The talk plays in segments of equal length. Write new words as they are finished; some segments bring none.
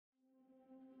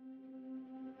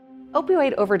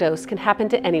Opioid overdose can happen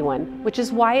to anyone, which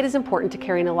is why it is important to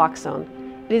carry naloxone.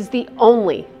 It is the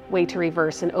only way to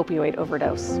reverse an opioid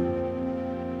overdose.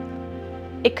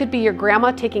 It could be your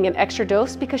grandma taking an extra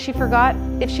dose because she forgot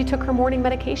if she took her morning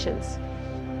medications.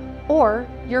 Or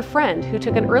your friend who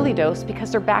took an early dose because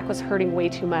their back was hurting way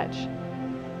too much.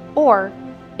 Or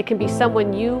it can be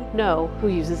someone you know who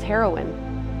uses heroin.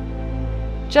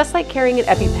 Just like carrying an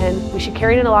EpiPen, we should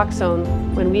carry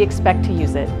naloxone when we expect to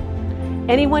use it.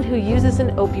 Anyone who uses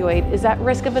an opioid is at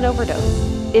risk of an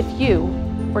overdose. If you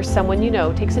or someone you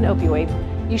know takes an opioid,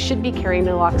 you should be carrying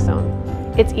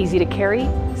naloxone. It's easy to carry,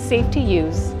 safe to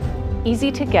use,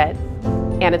 easy to get,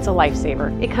 and it's a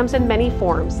lifesaver. It comes in many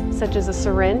forms, such as a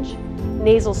syringe,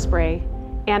 nasal spray,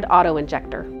 and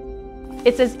auto-injector.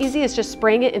 It's as easy as just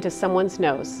spraying it into someone's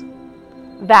nose.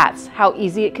 That's how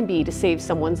easy it can be to save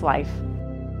someone's life.